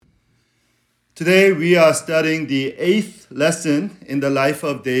Today we are studying the 8th lesson in the life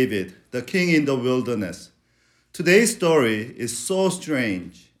of David, the king in the wilderness. Today's story is so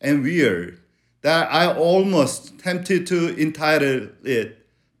strange and weird that I almost tempted to entitle it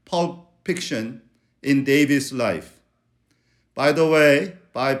Pulp Fiction in David's life. By the way,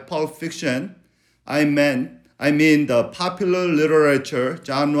 by Pulp Fiction, I mean the popular literature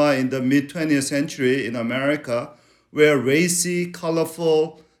genre in the mid-20th century in America where racy,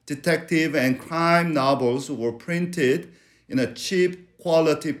 colorful detective and crime novels were printed in a cheap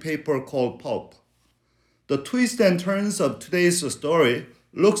quality paper called pulp. The twists and turns of today's story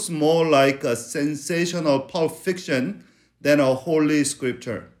looks more like a sensational pulp fiction than a holy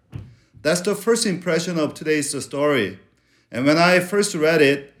scripture. That's the first impression of today's story. And when I first read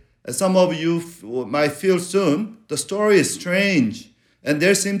it, as some of you might feel soon, the story is strange and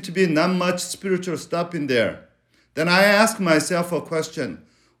there seemed to be not much spiritual stuff in there. Then I asked myself a question.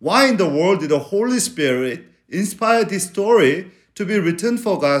 Why in the world did the Holy Spirit inspire this story to be written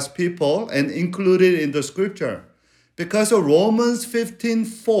for God's people and included in the scripture? Because of Romans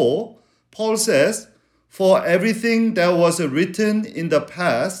 15:4, Paul says, "For everything that was written in the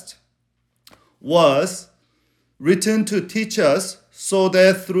past was written to teach us, so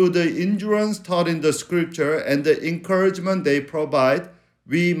that through the endurance taught in the scripture and the encouragement they provide,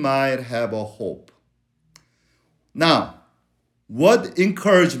 we might have a hope." Now, what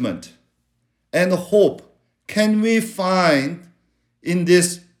encouragement and hope can we find in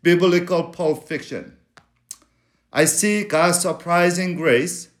this biblical pulp fiction? I see God's surprising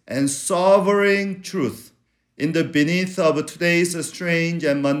grace and sovereign truth in the beneath of today's strange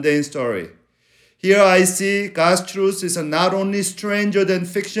and mundane story. Here I see God's truth is not only stranger than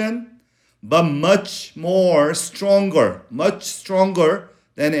fiction, but much stronger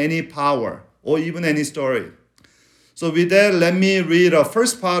than any power or even any story. So with that, let me read the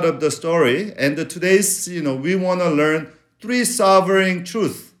first part of the story. And today's, we want to learn three sovereign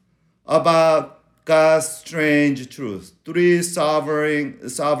truths about God's strange truth. Three sovereign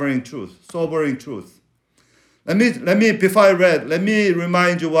truth. Before I read, let me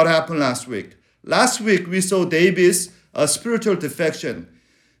remind you what happened last week. Last week, we saw David's spiritual defection.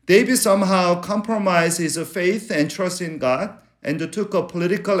 David somehow compromised his faith and trust in God and took a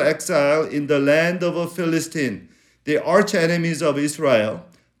political exile in the land of Philistine, the arch enemies of Israel.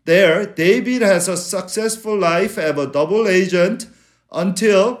 There, David has a successful life as a double agent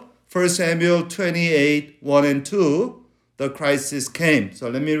until 1 Samuel 28, 1 and 2, the crisis came. So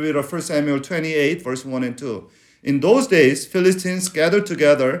let me read 1 Samuel 28, verse 1 and 2. In those days, Philistines gathered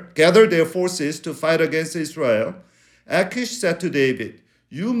their forces to fight against Israel. Achish said to David,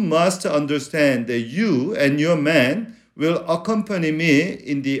 "You must understand that you and your men will accompany me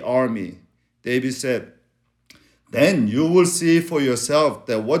in the army." David said, "Then you will see for yourself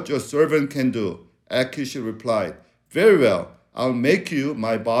that what your servant can do." Achish replied, "Very well, I'll make you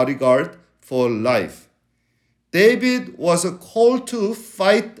my bodyguard for life." David was called to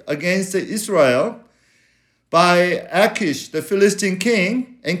fight against Israel by Achish, the Philistine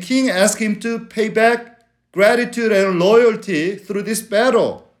king, and king asked him to pay back gratitude and loyalty through this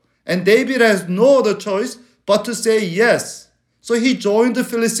battle. And David has no other choice but to say yes. So he joined the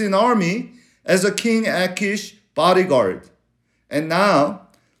Philistine army as a King Achish bodyguard. And now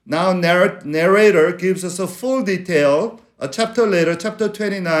narrator gives us a full detail, a chapter later, chapter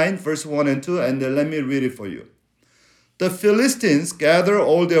 29, verse 1 and 2, and let me read it for you. The Philistines gathered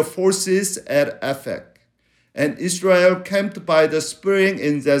all their forces at Aphek, and Israel camped by the spring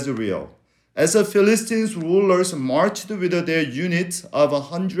in Jezreel. As the Philistines' rulers marched with their units of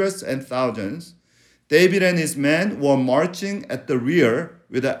hundreds and thousands, David and his men were marching at the rear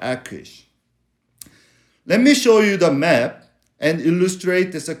with Achish. Let me show you the map and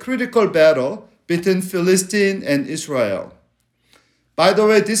illustrate this critical battle between Philistine and Israel. By the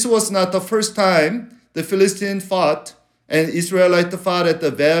way, this was not the first time the Philistine fought and Israelite fought at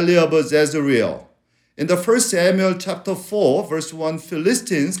the valley of Jezreel. In the 1 Samuel chapter 4, verse 1,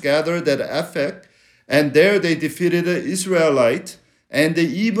 Philistines gathered at Aphek, and there they defeated the Israelite, and they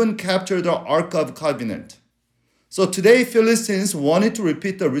even captured the Ark of Covenant. So today, Philistines wanted to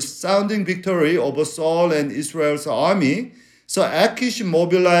repeat the resounding victory over Saul and Israel's army. So Achish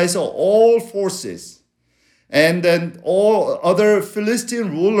mobilized all forces. And then all other Philistine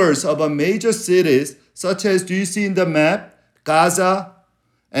rulers of major cities, such as, do you see in the map, Gaza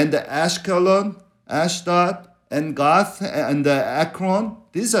and Ashkelon, Ashdod, and Gath, and Ekron.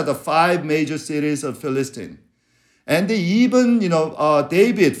 These are the 5 major cities of Philistine. And they even,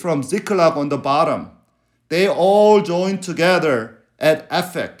 David from Ziklag on the bottom. They all joined together at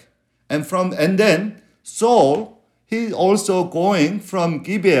Aphek. And then Saul, he also going from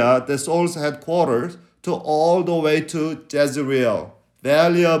Gibeah, the Saul's headquarters, to all the way to Jezreel,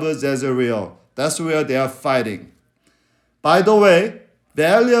 Valley of Jezreel. That's where they are fighting. By the way,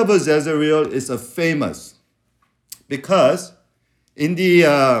 Valley of Jezreel is famous because in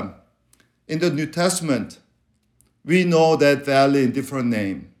the New Testament, we know that valley in different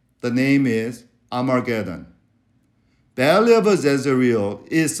name. The name is Armageddon. Valley of Jezreel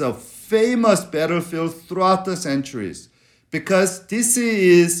is a famous battlefield throughout the centuries because this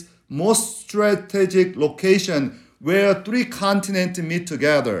is most strategic location where three continents meet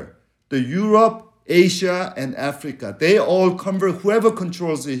together. The Europe, Asia, and Africa. They all convert, whoever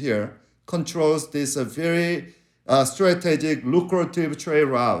controls it here, controls this very strategic, lucrative trade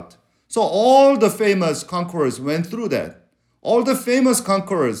route. So all the famous conquerors went through that. All the famous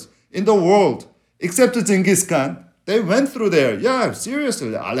conquerors in the world, except Genghis Khan, they went through there. Yeah,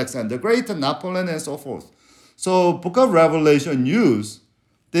 seriously, Alexander the Great, Napoleon, and so forth. So Book of Revelation use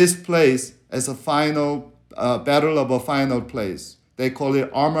this place as a final battle of a final place. They call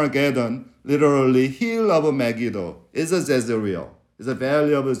it Armageddon, literally hill of Megiddo. It's a Jezreel. It's a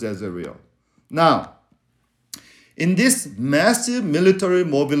valley of Jezreel. Now, in this massive military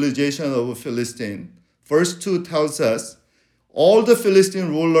mobilization of Philistine, verse 2 tells us, all the Philistine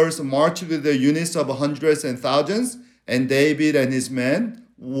rulers marched with their units of hundreds and thousands, and David and his men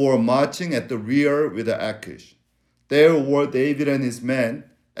were marching at the rear with Achish. There were David and his men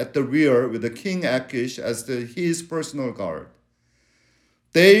at the rear with the king Achish as his personal guard.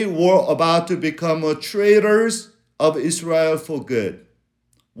 They were about to become traitors of Israel for good.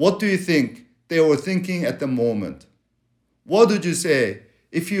 What do you think they were thinking at the moment? What would you say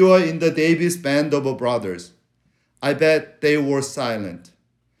if you are in the David's band of brothers? I bet they were silent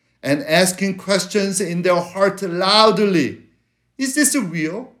and asking questions in their heart loudly. Is this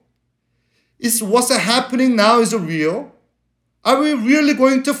real? Is what's happening now is real? Are we really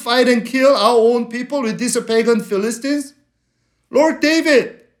going to fight and kill our own people with these pagan Philistines? Lord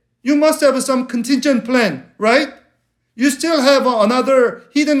David, you must have some contingent plan, right? You still have another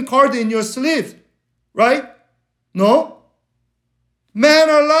hidden card in your sleeve, right? No? Man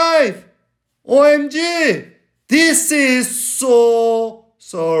alive! OMG! This is so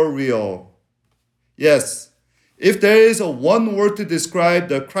surreal. Yes, if there is one word to describe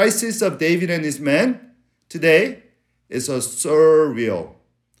the crisis of David and his men today, it's a surreal.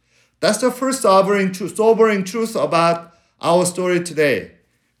 That's the first sobering truth about our story today.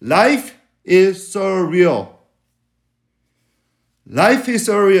 Life is surreal. Life is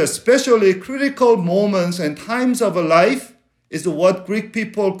surreal, especially critical moments and times of a life is what Greek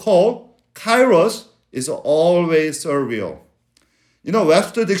people call kairos, is always surreal.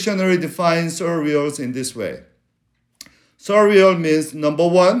 Webster Dictionary defines surreals in this way. Surreal means, number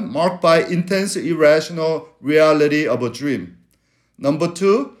one, marked by intense irrational reality of a dream. Number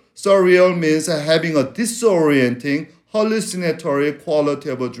two, surreal means having a disorienting, hallucinatory quality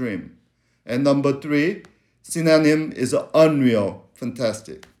of a dream. And number three, synonym is unreal,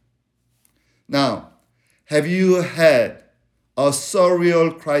 fantastic. Now, have you had a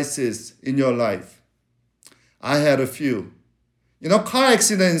surreal crisis in your life? I had a few. Car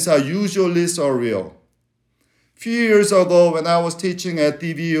accidents are usually surreal. Few years ago, when I was teaching at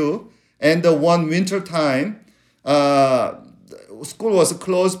DBU, and one winter time, school was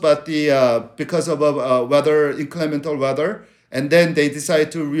closed, but because of inclement weather, and then they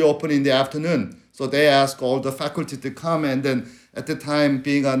decided to reopen in the afternoon. So they asked all the faculty to come, and then at the time,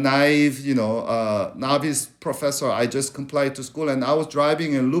 being a naive, novice professor, I just complied to school, and I was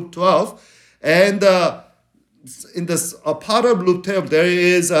driving in Loop 12, and in this part of Loop 12, there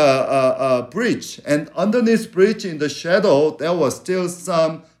is a bridge, and underneath bridge in the shadow, there was still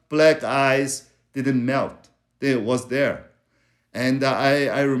some black ice, didn't melt. It was there. And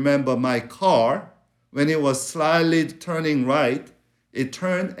I remember my car, when it was slightly turning right, it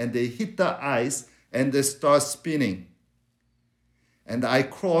turned and they hit the ice and they start spinning. And I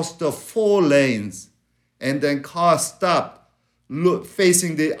crossed the 4 lanes, and then car stopped,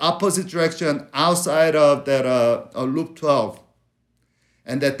 facing the opposite direction outside of that Loop 12.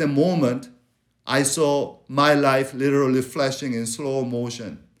 And at the moment, I saw my life literally flashing in slow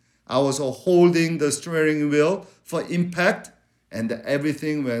motion. I was holding the steering wheel for impact, and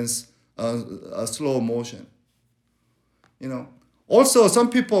everything went a slow motion. Also, some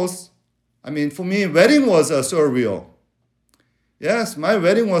people's, for me, wedding was surreal. Yes, my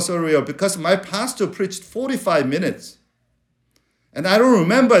wedding was surreal because my pastor preached 45 minutes. And I don't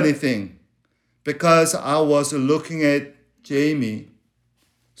remember anything because I was looking at Jamie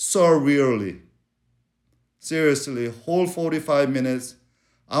surreally. Seriously, whole 45 minutes,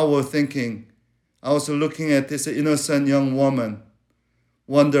 I was thinking, I was looking at this innocent young woman,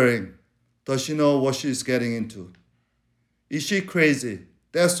 wondering, does she know what she's getting into? Is she crazy?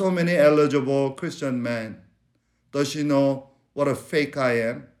 There are so many eligible Christian men. Does she know what a fake I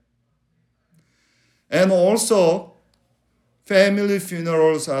am? And also, family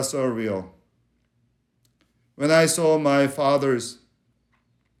funerals are surreal. When I saw my father's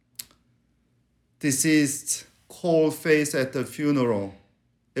deceased cold face at the funeral,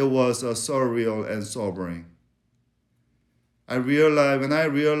 it was surreal and sobering. When I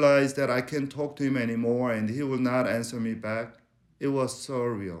realized that I can't talk to him anymore and he will not answer me back, it was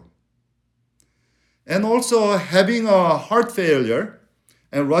surreal. And also having a heart failure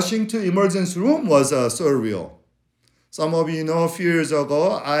and rushing to emergency room was surreal. Some of you know a few years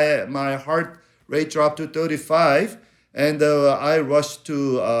ago, my heart rate dropped to 35 and I rushed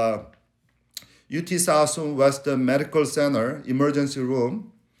to UT Southwestern Medical Center emergency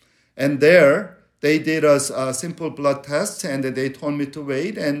room. And there, they did a simple blood test and they told me to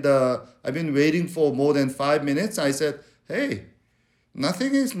wait. And I've been waiting for more than 5 minutes. I said, hey, must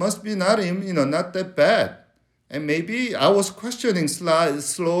be not that bad. And maybe I was questioning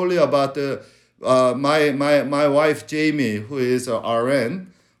slowly about my wife Jamie, who is a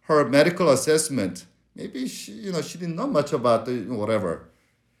RN, her medical assessment. Maybe she didn't know much about whatever.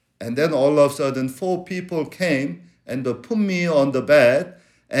 And then all of a sudden, 4 people came and put me on the bed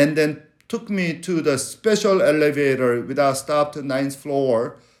and then took me to the special elevator without stop to 9th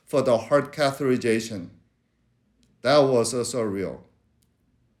floor for the heart catheterization. That was surreal.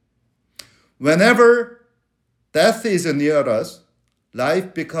 Whenever death is near us,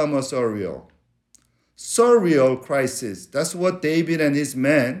 life becomes surreal. Surreal crisis. That's what David and his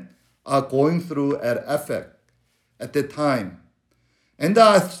men are going through at Aphek at the time. And the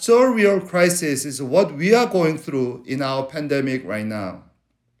surreal crisis is what we are going through in our pandemic right now.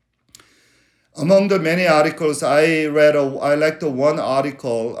 Among the many articles I read, I liked one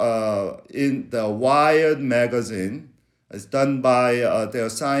article in the Wired magazine. It's done by their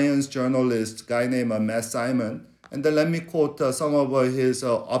science journalist, guy named Matt Simon. And then let me quote some of his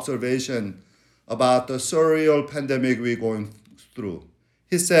observation about the surreal pandemic we're going through.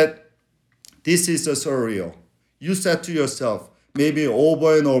 He said, this is surreal. You said to yourself, maybe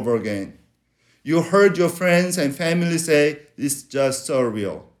over and over again. You heard your friends and family say, it's just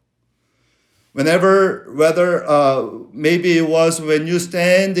surreal. Maybe it was when you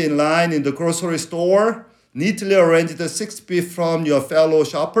stand in line in the grocery store, neatly arranged 6 feet from your fellow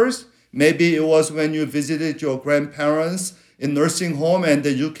shoppers. Maybe it was when you visited your grandparents in nursing home and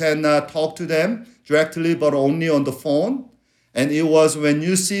you can talk to them directly but only on the phone. And it was when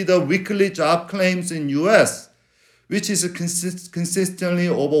you see the weekly job claims in US, which is consistently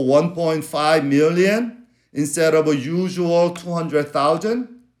over 1.5 million instead of a usual 200,000.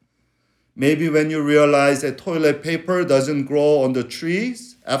 Maybe when you realize that toilet paper doesn't grow on the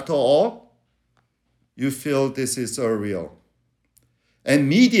trees after all, you feel this is surreal. And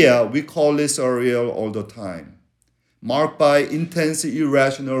media, we call it surreal all the time, marked by intense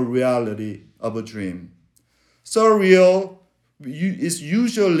irrational reality of a dream. Surreal is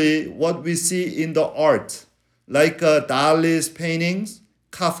usually what we see in the art, like Dali's paintings,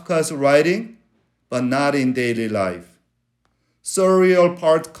 Kafka's writing, but not in daily life. Surreal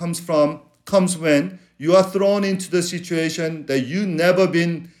part comes when you are thrown into the situation that you've never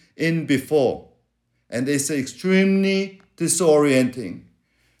been in before. And it's extremely disorienting.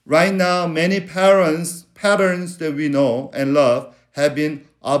 Right now, many patterns that we know and love have been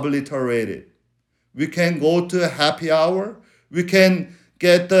obliterated. We can go to a happy hour. We can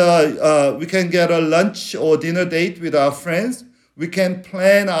get a lunch or dinner date with our friends. We can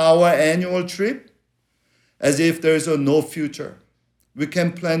plan our annual trip as if there is no future. We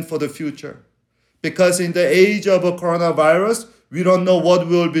can plan for the future. Because in the age of a coronavirus, we don't know what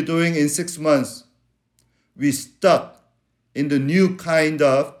we will be doing in 6 months. We're stuck in the new kind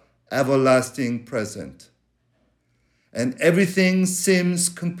of everlasting present. And everything seems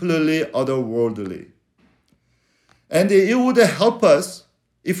completely otherworldly. And it would help us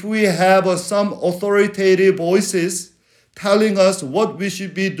if we have some authoritative voices telling us what we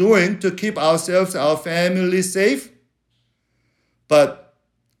should be doing to keep ourselves, our family safe. But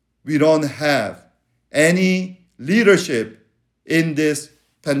we don't have any leadership in this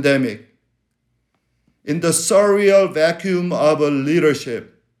pandemic. In the surreal vacuum of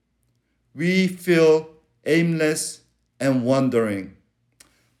leadership, we feel aimless and wandering.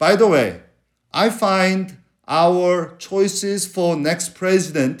 By the way, I find our choices for next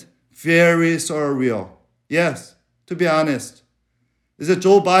president very surreal. Yes, to be honest. Is it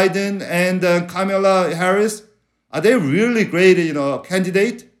Joe Biden and Kamala Harris? Are they really great,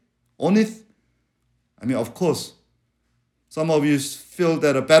 candidate? Only I mean, of course, some of you feel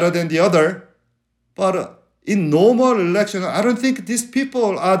that are better than the other, but in normal election, I don't think these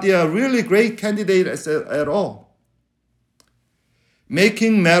people are the really great candidates at all.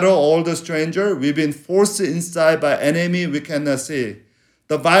 Making matter all the stranger, we've been forced inside by enemy we cannot see.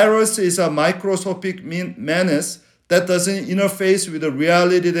 The virus is a microscopic menace that doesn't interface with the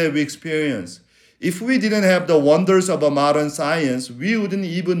reality that we experience. If we didn't have the wonders of a modern science, we wouldn't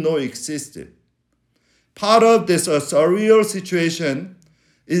even know it existed. Part of this surreal situation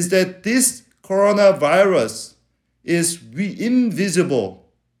is that this coronavirus is invisible.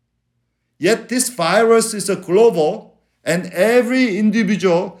 Yet this virus is a global, and every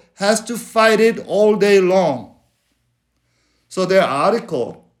individual has to fight it all day long. So their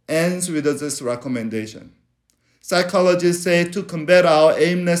article ends with this recommendation. Psychologists say to combat our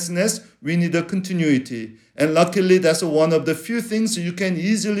aimlessness, we need a continuity. And luckily, that's one of the few things you can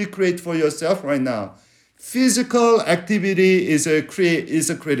easily create for yourself right now. Physical activity is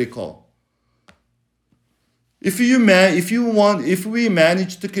critical. If we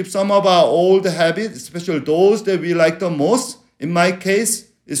manage to keep some of our old habits, especially those that we like the most, in my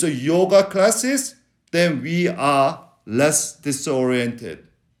case, it's a yoga classes, then we are less disoriented.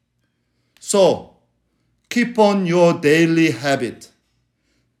 So, keep on your daily habit.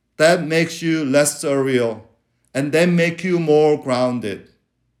 That makes you less surreal, and then make you more grounded.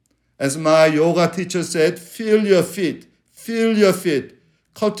 As my yoga teacher said, feel your feet.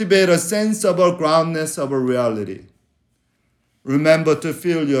 Cultivate a sense of a groundness of a reality. Remember to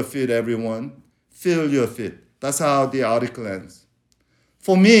feel your feet, everyone. Feel your feet. That's how the article ends.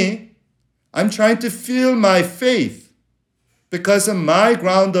 For me, I'm trying to feel my faith because my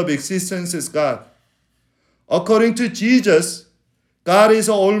ground of existence is God. According to Jesus, God is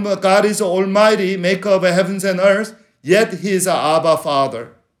almighty, maker of heavens and earth, yet He is our Abba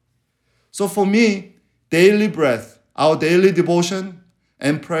Father. So for me, daily breath, our daily devotion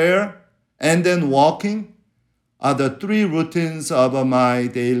and prayer, and then walking are the three routines of my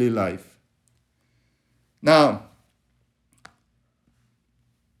daily life. Now,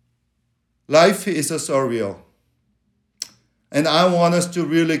 life is a surreal. And I want us to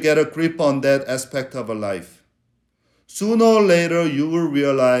really get a grip on that aspect of a life. Sooner or later, you will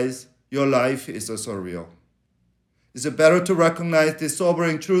realize your life is a surreal. Is it better to recognize this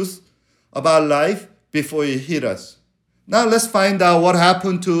sobering truth about life before it hit us? Now let's find out what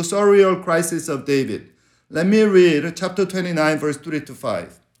happened to surreal crisis of David. Let me read chapter 29, verse 3-5.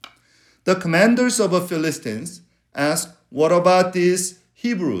 The commanders of the Philistines asked, "What about these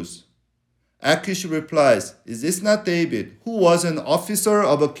Hebrews?" Achish replies, "Is this not David, who was an officer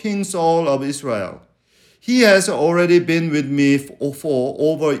of King Saul of Israel? He has already been with me for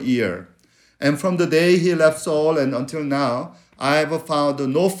over a year, and from the day he left Saul and until now, I have found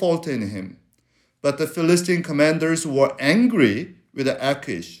no fault in him." But the Philistine commanders were angry with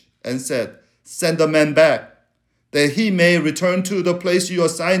Achish and said, "Send the man back, that he may return to the place you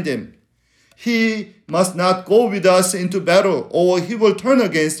assigned him. He must not go with us into battle, or he will turn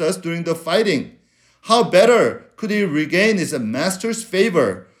against us during the fighting. How better could he regain his master's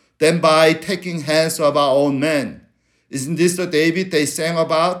favor than by taking hands of our own men? Isn't this the David they sang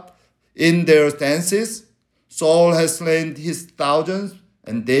about in their dances? Saul has slain his thousands,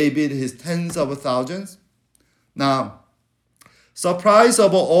 and David his tens of thousands." Now, surprise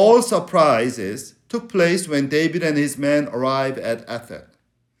of all surprises took place when David and his men arrived at Athens.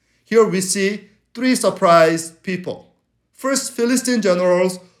 Here we see three surprised people. First, Philistine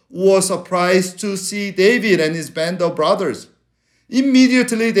generals were surprised to see David and his band of brothers.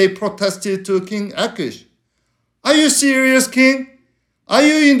 Immediately they protested to King Achish. "Are you serious, king? Are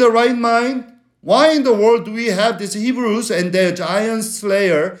you in the right mind? Why in the world do we have these Hebrews and their giant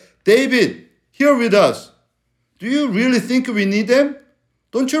slayer, David, here with us? Do you really think we need them?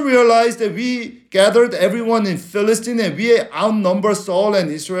 Don't you realize that we gathered everyone in Philistine and we outnumber Saul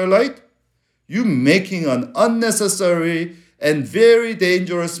and Israelite? You're making an unnecessary and very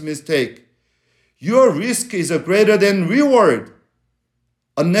dangerous mistake. Your risk is greater than reward.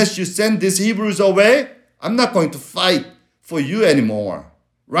 Unless you send these Hebrews away, I'm not going to fight for you anymore.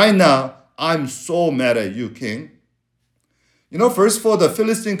 Right now, I'm so mad at you, king." First for the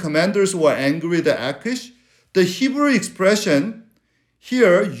Philistine commanders who are angry at Achish, the Hebrew expression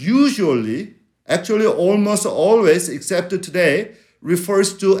here usually, actually almost always, except today,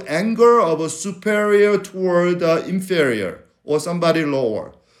 refers to anger of a superior toward inferior or somebody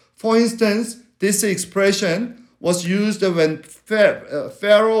lower. For instance, this expression was used when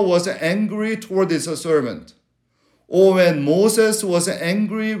Pharaoh was angry toward his servant, or when Moses was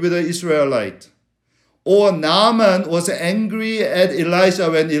angry with the Israelite, Or Naaman was angry at Elisha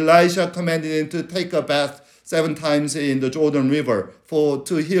when Elisha commanded him to take a bath 7 times in the Jordan River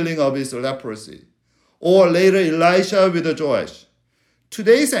to healing of his leprosy. Or later Elisha with Joash.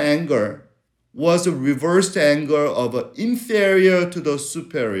 Today's anger was a reversed anger of inferior to the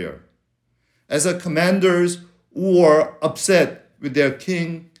superior. As commanders who were upset with their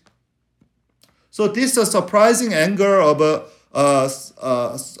king. So this surprising anger of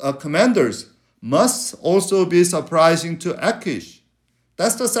commanders must also be surprising to Achish.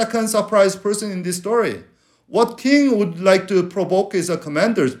 That's the second surprised person in this story. What king would like to provoke his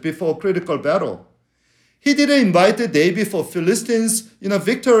commanders before critical battle? He didn't invite David for Philistines'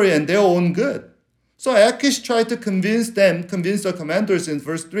 victory and their own good. So Achish tried to convince the commanders in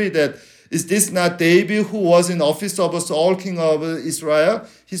verse 3 that, is this not David who was in office of Saul, king of Israel?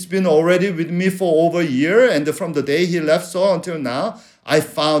 He's been already with me for over a year, and from the day he left Saul until now, I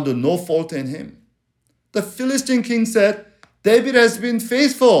found no fault in him. The Philistine king said, David has been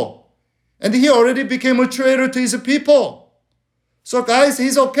faithful, and he already became a traitor to his people. So guys,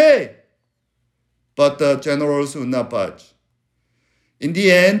 he's okay. But the generals would not budge. In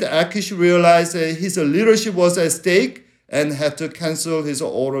the end, Achish realized that his leadership was at stake and had to cancel his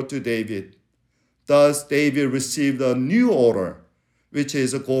order to David. Thus, David received a new order, which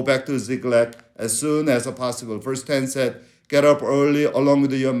is go back to Ziklag as soon as possible. Verse 10 said, get up early along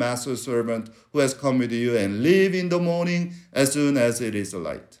with your master's servant who has come with you and leave in the morning as soon as it is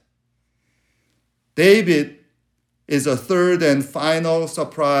light. David is a third and final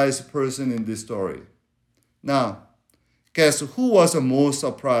surprise person in this story. Now, guess who was the most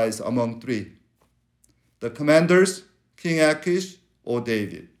surprised among 3? The commanders, King Achish, or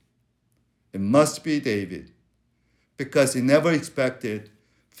David? It must be David, because he never expected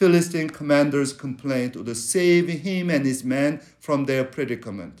Philistine commanders' complaint would save him and his men from their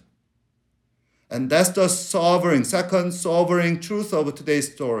predicament. And that's the second sovereign truth of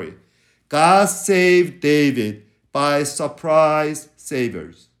today's story. God saved David by surprise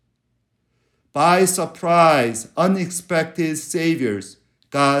saviors. By surprise, unexpected saviors,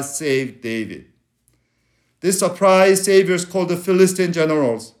 God saved David. These surprise saviors called the Philistine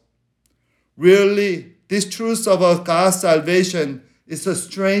generals. Really, this truth of God's salvation is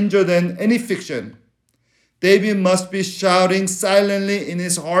stranger than any fiction. David must be shouting silently in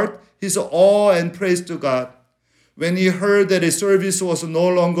his heart his awe and praise to God when he heard that his service was no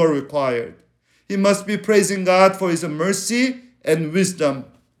longer required. He must be praising God for his mercy and wisdom.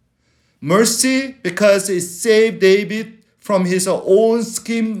 Mercy because it saved David from his own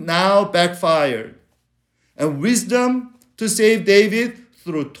scheme now backfired. And wisdom to save David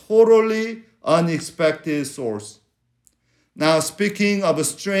through totally unexpected source. Now, speaking of a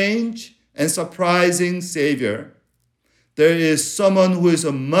strange and surprising Savior, there is someone who is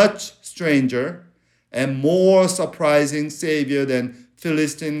a much stranger and more surprising Savior than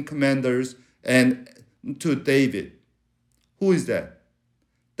Philistine commanders and to David. Who is that?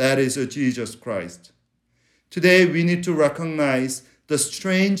 That is Jesus Christ. Today, we need to recognize the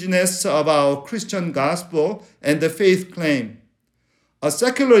strangeness of our Christian gospel and the faith claim. A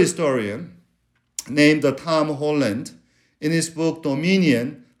secular historian named Tom Holland, in his book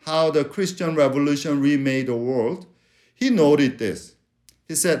Dominion, How the Christian Revolution Remade the World, he noted this.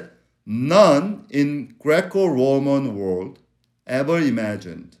 He said, none in Greco-Roman world ever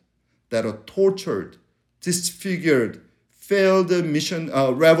imagined that a tortured, disfigured, failed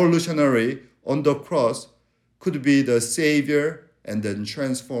revolutionary on the cross could be the savior and the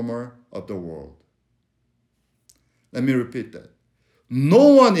transformer of the world. Let me repeat that. No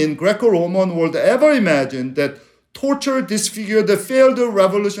one in Greco-Roman world ever imagined that tortured, disfigured, failed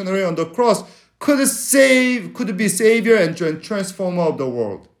revolutionary on the cross could be savior and transformer of the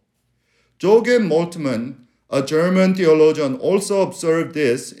world. Joachim Moltmann, a German theologian, also observed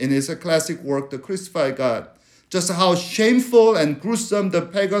this in his classic work, The Crucified God, just how shameful and gruesome the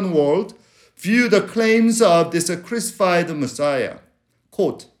pagan world viewed the claims of this crucified Messiah.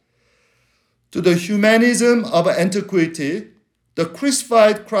 Quote, to the humanism of antiquity, the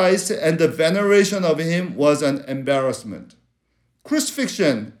crucified Christ and the veneration of him was an embarrassment.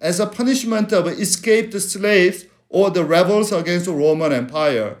 Crucifixion as a punishment of escaped slaves or the rebels against the Roman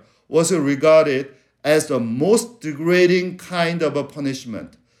Empire was regarded as the most degrading kind of a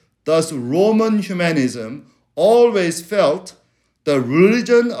punishment. Thus, Roman humanism always felt the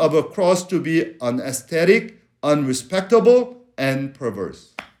religion of a cross to be unaesthetic, unrespectable, and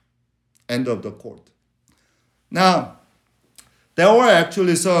perverse. End of the quote. Now, there were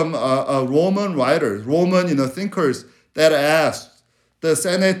actually some Roman writers, Roman thinkers that asked the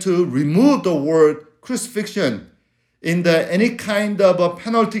Senate to remove the word crucifixion in any kind of a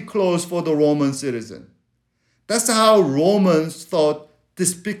penalty clause for the Roman citizen. That's how Romans thought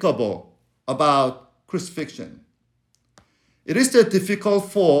despicable about crucifixion. It is that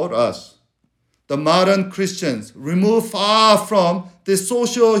difficult for us, the modern Christians, removed far from the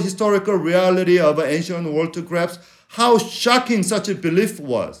social historical reality of an ancient world to grasp how shocking such a belief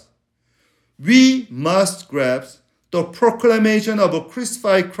was. We must grasp the proclamation of a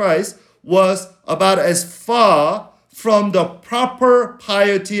crucified Christ was about as far from the proper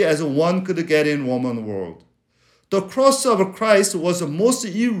piety as one could get in Roman world. The cross of Christ was the most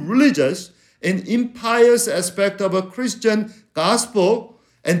irreligious and impious aspect of a Christian gospel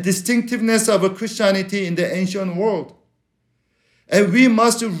and distinctiveness of a Christianity in the ancient world. And we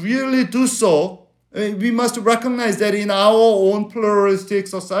must really do so. We must recognize that in our own pluralistic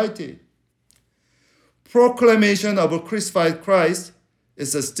society. Proclamation of a crucified Christ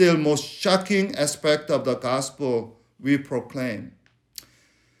is the still most shocking aspect of the gospel we proclaim.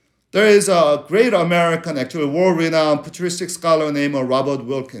 There is a great American, actually world-renowned patristic scholar named Robert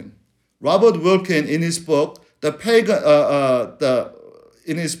Wilkin. Robert Wilkin, in his book, The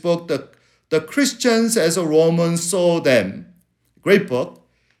Christians as a Romans Saw Them, great book,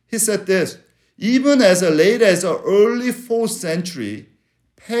 he said this: even as late as the early 4th century,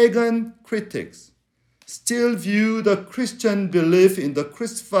 pagan critics still view the Christian belief in the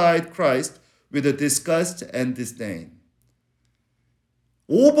crucified Christ with disgust and disdain.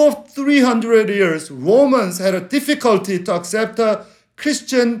 Over 300 years, Romans had a difficulty to accept the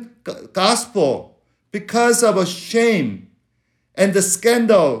Christian gospel because of a shame and the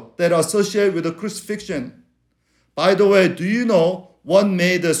scandal that associated with the crucifixion. By the way, do you know what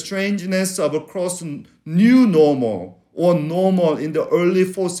made the strangeness of a cross new normal or normal in the early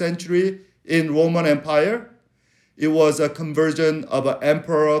 4th century in Roman Empire? It was a conversion of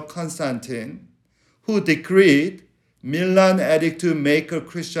Emperor Constantine, who decreed Milan Edict to make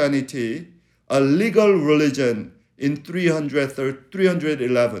Christianity a legal religion in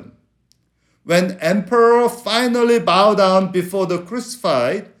 311. When emperor finally bowed down before the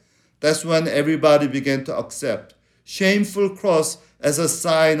crucified, that's when everybody began to accept shameful cross as a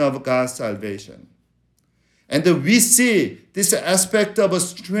sign of God's salvation. And we see this aspect of a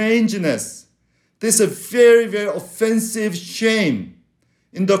strangeness, this very, very offensive shame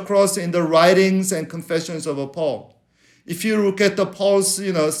in the cross, in the writings and confessions of Paul. If you look at the Paul's,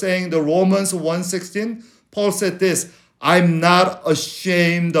 saying the Romans 1:16, Paul said this: I'm not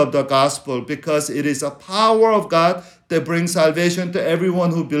ashamed of the gospel because it is a power of God that brings salvation to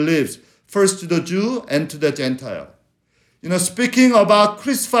everyone who believes, first to the Jew and to the Gentile. Speaking about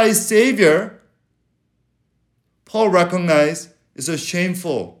crucified Savior, Paul recognized it's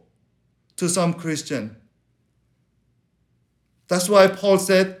shameful to some Christian. That's why Paul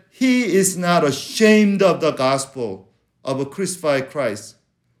said he is not ashamed of the gospel of a crucified Christ.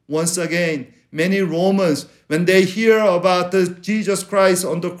 Once again, many Romans, when they hear about the Jesus Christ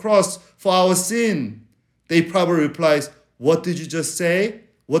on the cross for our sin, they probably reply, what did you just say?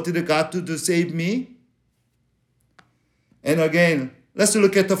 What did God do to save me? And again, let's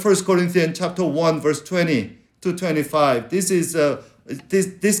look at the 1 Corinthians chapter 1, verse 20 to 25. This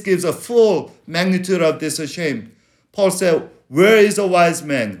gives a full magnitude of this shame. Paul said, where is a wise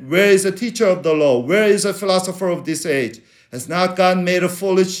man? Where is a teacher of the law? Where is a philosopher of this age? Has not God made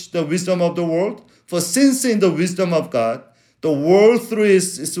foolish the wisdom of the world? For since in the wisdom of God, the world through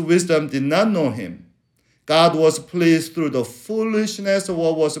its wisdom did not know him, God was pleased through the foolishness of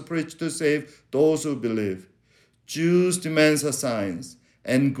what was preached to save those who believe. Jews demand signs,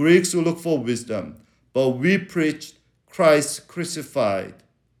 and Greeks who look for wisdom. But we preached Christ crucified,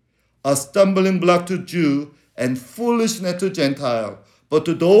 a stumbling block to Jew and foolishness to Gentile. But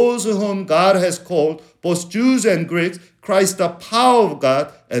to those whom God has called, both Jews and Greeks, Christ the power of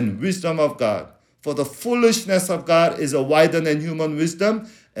God and wisdom of God. For the foolishness of God is wider than human wisdom,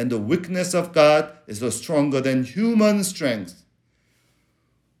 and the weakness of God is stronger than human strength.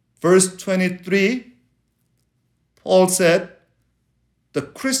 Verse 23, Paul said, the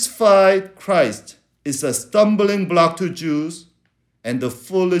crucified Christ is a stumbling block to Jews and the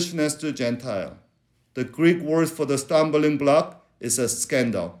foolishness to Gentile. The Greek word for the stumbling block is a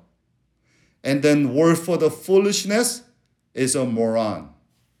scandal. And then word for the foolishness is a moron.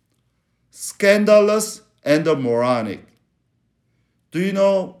 Scandalous and a moronic. Do you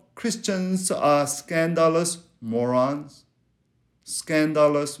know Christians are scandalous morons?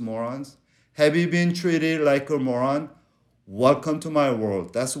 Scandalous morons. Have you been treated like a moron? Welcome to my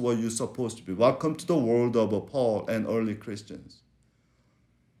world. That's what you're supposed to be. Welcome to the world of Paul and early Christians.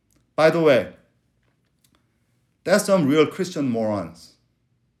 By the way, there's some real Christian morons.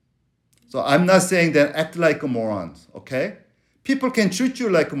 So I'm not saying that act like morons, okay? People can treat you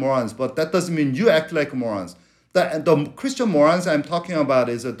like morons, but that doesn't mean you act like morons. The Christian morons I'm talking about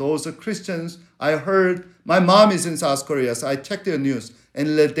is those Christians. I heard my mom is in South Korea, so I checked their news, and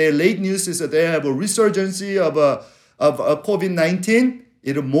their late news is that they have a resurgence of COVID-19.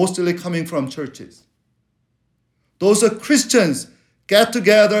 It is mostly coming from churches. Those Christians get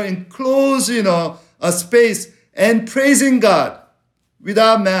together in close, a space and praising God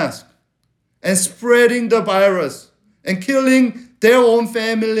without mask and spreading the virus and killing their own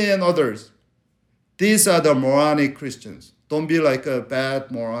family and others. These are the moronic Christians. Don't be like a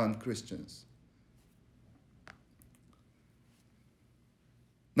bad moron Christians.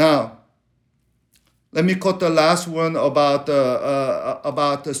 Now, let me quote the last one about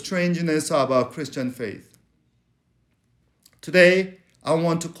the strangeness of our Christian faith. Today, I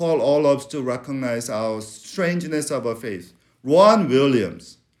want to call all of us to recognize our strangeness of our faith. Rowan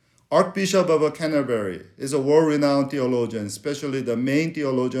Williams, Archbishop of Canterbury, is a world-renowned theologian, especially the main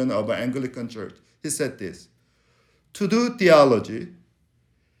theologian of the Anglican Church. He said this: to do theology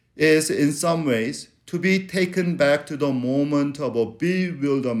is in some ways to be taken back to the moment of a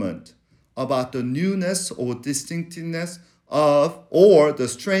bewilderment about the newness or distinctiveness of, or the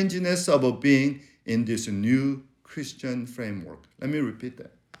strangeness of a being in this new Christian framework. Let me repeat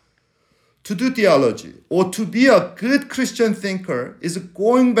that. To do theology or to be a good Christian thinker is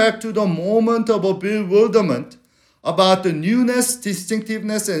going back to the moment of a bewilderment about the newness,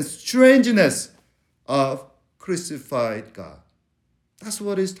 distinctiveness, and strangeness of crucified God. That's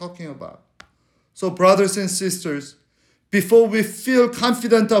what he's talking about. So, brothers and sisters, before we feel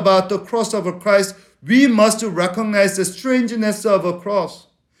confident about the cross of Christ, we must recognize the strangeness of a cross.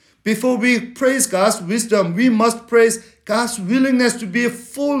 Before we praise God's wisdom, we must praise God's willingness to be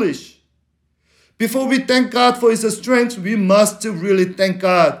foolish. Before we thank God for his strength, we must really thank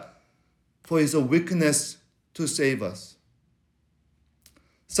God for his weakness to save us.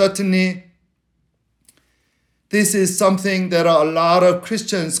 Certainly, this is something that a lot of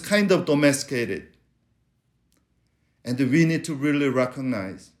Christians kind of domesticated. And we need to really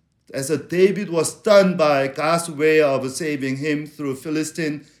recognize, as David was stunned by God's way of saving him through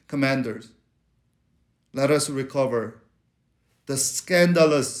Philistine commanders, let us recover the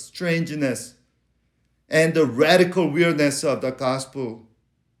scandalous strangeness and the radical weirdness of the gospel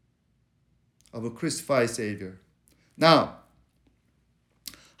of a crucified Savior. Now,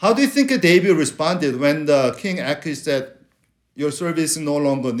 how do you think David responded when the king Achish said, "Your service is no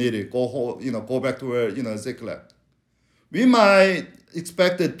longer needed. Go back to where Ziklag"? We might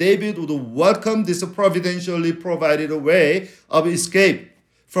expect that David would welcome this providentially provided way of escape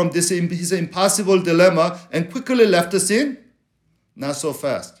from his impossible dilemma and quickly left the scene. Not so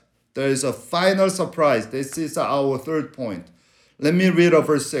fast. There is a final surprise. This is our third point. Let me read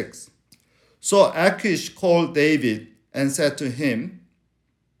verse 6. So Achish called David and said to him,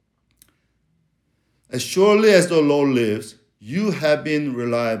 "As surely as the Lord lives, you have been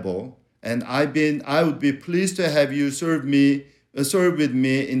reliable, and I would be pleased to have you serve with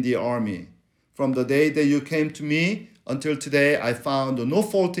me in the army. From the day that you came to me until today, I found no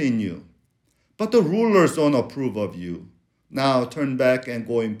fault in you. But the rulers don't approve of you. Now turn back and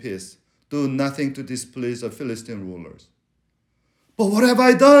go in peace. Do nothing to displease the Philistine rulers." "But what have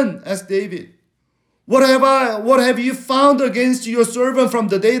I done?" asked David. What have you found against your servant from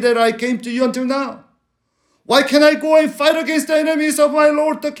the day that I came to you until now? Why can't I go and fight against the enemies of my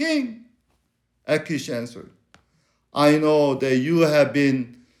lord the king?" Achish answered, "I know that you have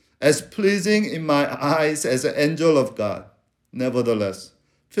been as pleasing in my eyes as an angel of God. Nevertheless,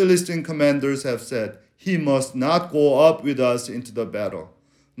 Philistine commanders have said, 'He must not go up with us into the battle.'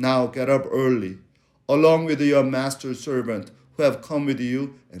 Now get up early, along with your master's servant who have come with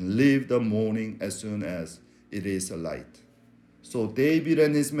you, and leave the morning as soon as it is light." So David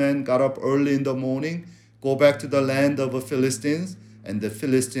and his men got up early in the morning, go back to the land of the Philistines, and the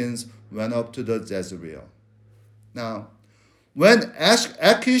Philistines went up to the Jezreel. Now, when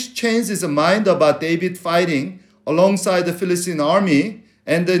Achish changed his mind about David fighting alongside the Philistine army,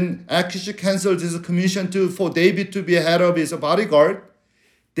 and then Achish canceled his commission for David to be head of his bodyguard,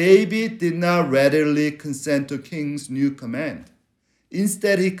 David did not readily consent to king's new command.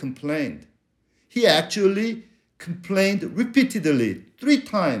 Instead, he complained. He actually complained repeatedly, 3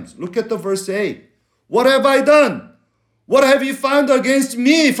 times. Look at the verse 8. "What have I done? What have you found against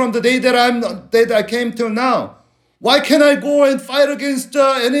me from the day that I came till now? Why can't I go and fight against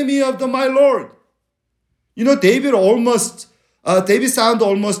the enemy of my Lord?" David sounded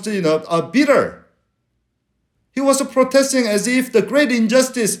almost bitter. He was protesting as if the great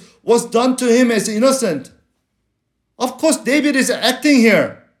injustice was done to him as innocent. Of course, David is acting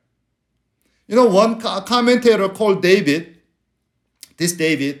here. One commentator called David,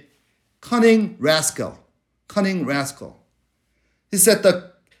 cunning rascal. cunning rascal. He said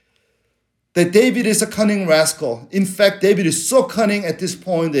that David is a cunning rascal. In fact, David is so cunning at this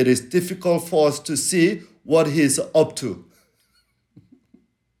point that it's difficult for us to see what he's up to.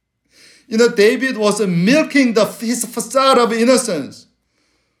 David was milking his facade of innocence.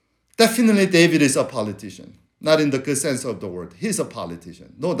 Definitely David is a politician. Not in the good sense of the word. He's a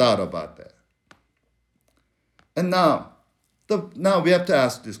politician. No doubt about that. And now we have to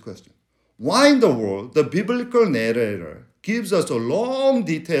ask this question. Why in the world the biblical narrator gives us long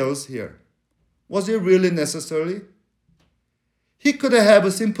details here? Was it really necessary? He could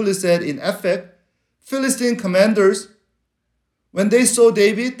have simply said, in effect, Philistine commanders, when they saw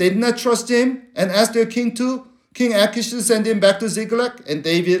David, they did not trust him and asked their king Achish to send him back to Ziklag, and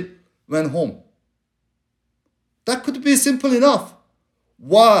David went home. That could be simple enough.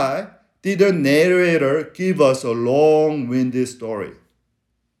 Why did the narrator give us a long-winded story?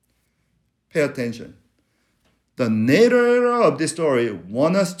 Pay attention. The narrator of this story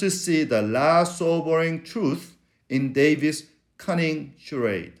wants us to see the last sobering truth in David's cunning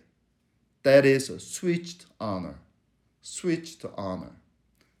charade. That is switched honor. Switched honor.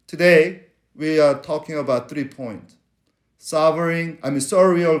 Today, we are talking about 3 points.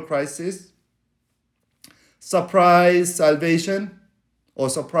 Surreal crisis, surprise salvation or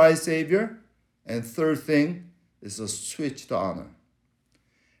surprise savior, and third thing is a switched honor.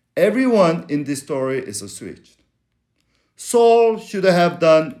 Everyone in this story is a switched. Saul should have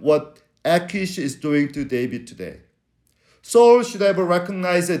done what Achish is doing to David today. Saul should have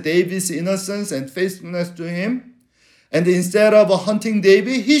recognized David's innocence and faithfulness to him. And instead of hunting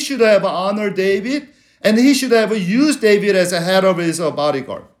David, he should have honored David, and he should have used David as a head of his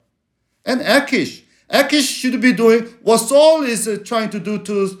bodyguard. And Achish should be doing what Saul is trying to do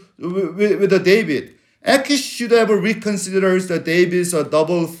with David. Achish should have reconsidered David's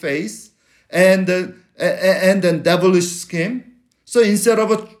double face and then devilish scheme. So instead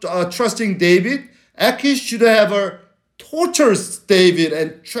of trusting David, Achish should have tortured David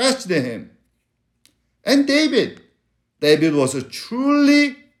and trashed him. And David was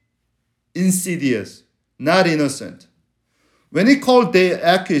truly insidious, not innocent. When David called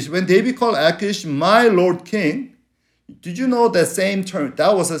Achish, my Lord King, did you know that same term?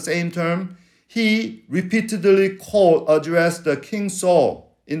 That was the same term he repeatedly addressed King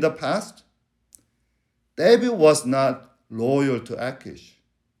Saul in the past. David was not loyal to Achish.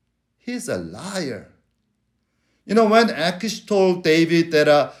 He's a liar. When Achish told David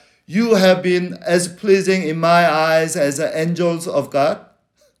that you have been as pleasing in my eyes as the angels of God,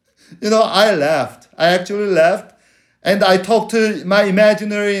 I laughed. I actually laughed. And I talked to my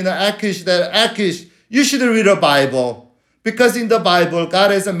imaginary Achish that, Achish, you should read the Bible. Because in the Bible,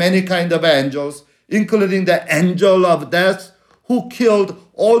 God has many kind of angels, including the angel of death who killed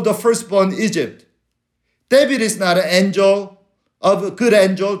all the firstborn in Egypt. David is not an good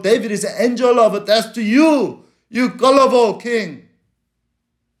angel. David is an angel of death to you, you gullible king.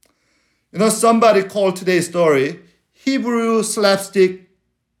 Somebody called today's story Hebrew slapstick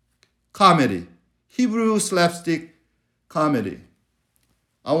comedy. Hebrew slapstick comedy.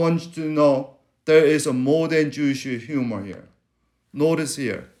 I want you to know there is a more than Jewish humor here. Notice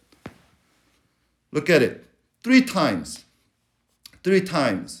here. Look at it. 3 times. 3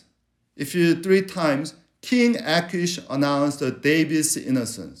 times. King Achish announced David's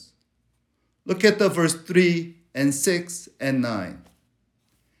innocence. Look at the verse 3 and 6 and 9.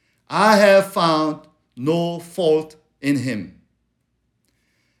 I have found no fault in him.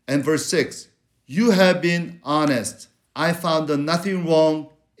 And verse 6, you have been honest. I found nothing wrong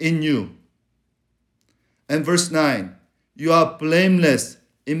in you. And verse 9, you are blameless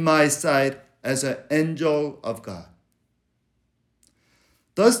in my sight as an angel of God.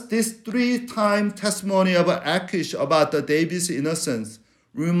 Does this 3-time testimony of Achish about David's innocence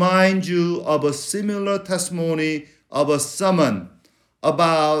remind you of a similar testimony of someone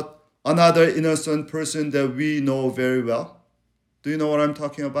about another innocent person that we know very well? Do you know what I'm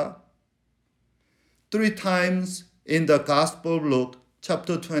talking about? 3 times in the Gospel of Luke,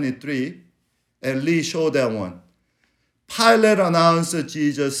 chapter 23, and Lee showed that one. Pilate announced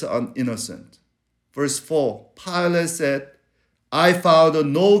Jesus innocent. Verse 4, Pilate said, I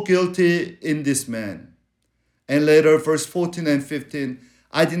found no guilty in this man. And later, verse 14 and 15,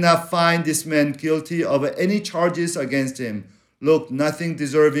 I did not find this man guilty of any charges against him. Look, nothing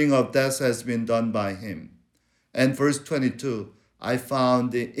deserving of death has been done by him. And verse 22, I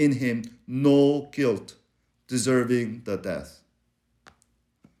found in him no guilt deserving the death.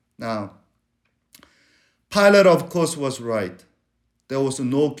 Now, Pilate, of course, was right. There was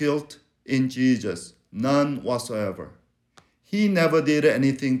no guilt in Jesus, none whatsoever. He never did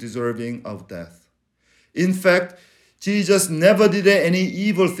anything deserving of death. In fact, Jesus never did any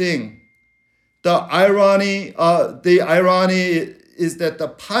evil thing. The irony is that the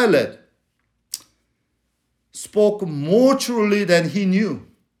Pilate spoke more truly than he knew.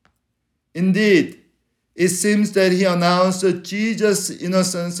 Indeed, it seems that he announced Jesus'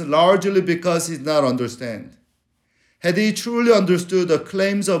 innocence largely because he did not understand. Had he truly understood the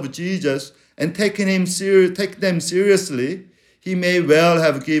claims of Jesus and taken them seriously, he may well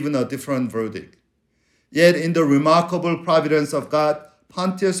have given a different verdict. Yet in the remarkable providence of God,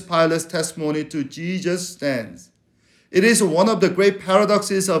 Pontius Pilate's testimony to Jesus stands. It is one of the great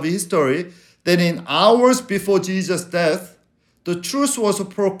paradoxes of history that in hours before Jesus' death, the truth was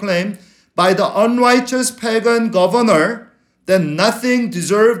proclaimed by the unrighteous pagan governor that nothing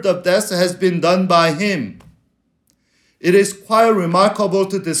deserved of death has been done by him. It is quite remarkable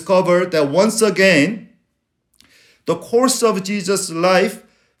to discover that once again, the course of Jesus' life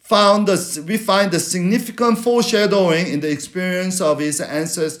we find the significant foreshadowing in the experience of his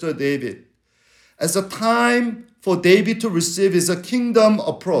ancestor David. As the time for David to receive his kingdom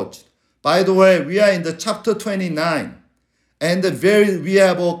approached. By the way, we are in the chapter 29, and we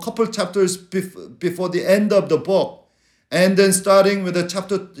have a couple chapters before the end of the book, and then starting with the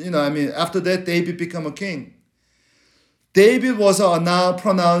chapter, after that David became a king. David was now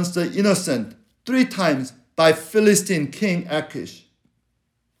pronounced innocent 3 times by Philistine king Achish.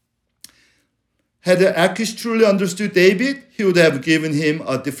 Had Achish truly understood David, he would have given him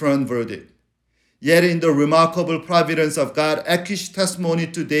a different verdict. Yet in the remarkable providence of God, Achish's testimony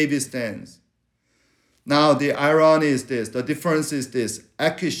to David stands. Now the irony is this, the difference is this.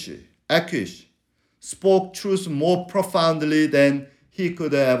 Achish spoke truth more profoundly than he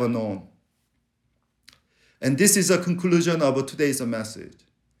could have ever known. And this is a conclusion of today's message.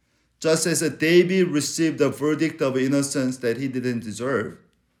 Just as David received the verdict of innocence that he didn't deserve,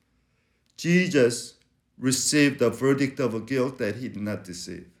 Jesus received the verdict of guilt that he did not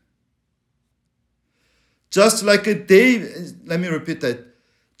deserve. Just like David, let me repeat that.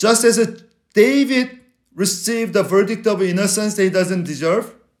 Just as David received the verdict of innocence that he doesn't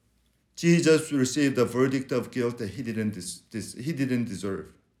deserve, Jesus received the verdict of guilt that he didn't deserve.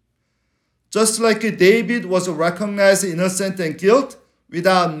 Just like David was recognized innocent and guilt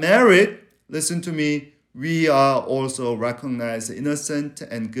without merit, listen to me, we are also recognized innocent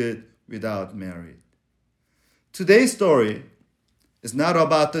and good without merit. Today's story is not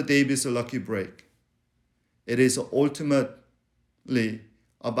about David's lucky break. It is ultimately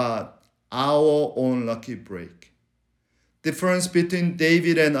about our own lucky break. Difference between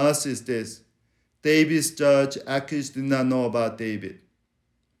David and us is this. David's judge, Achish, did not know about David.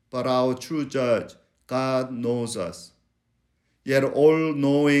 But our true judge, God, knows us. Yet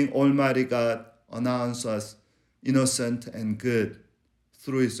all-knowing Almighty God announced us innocent and good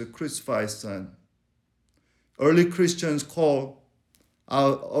through his crucified Son. Early Christians call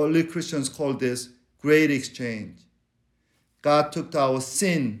this great exchange. God took our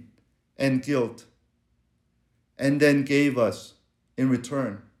sin and guilt and then gave us in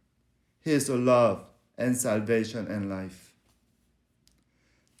return his love and salvation and life.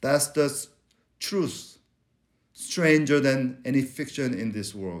 That's the truth, stranger than any fiction in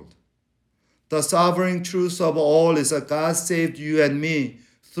this world. The sovereign truth of all is that God saved you and me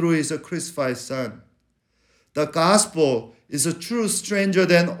through his crucified Son. The gospel is a truth stranger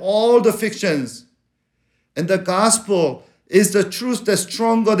than all the fictions. And the gospel is the truth that's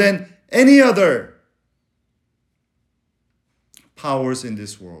stronger than any other powers in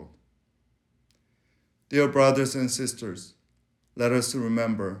this world. Dear brothers and sisters, let us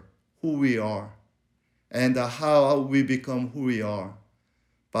remember who we are and how we become who we are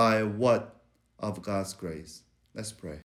by what of God's grace. Let's pray.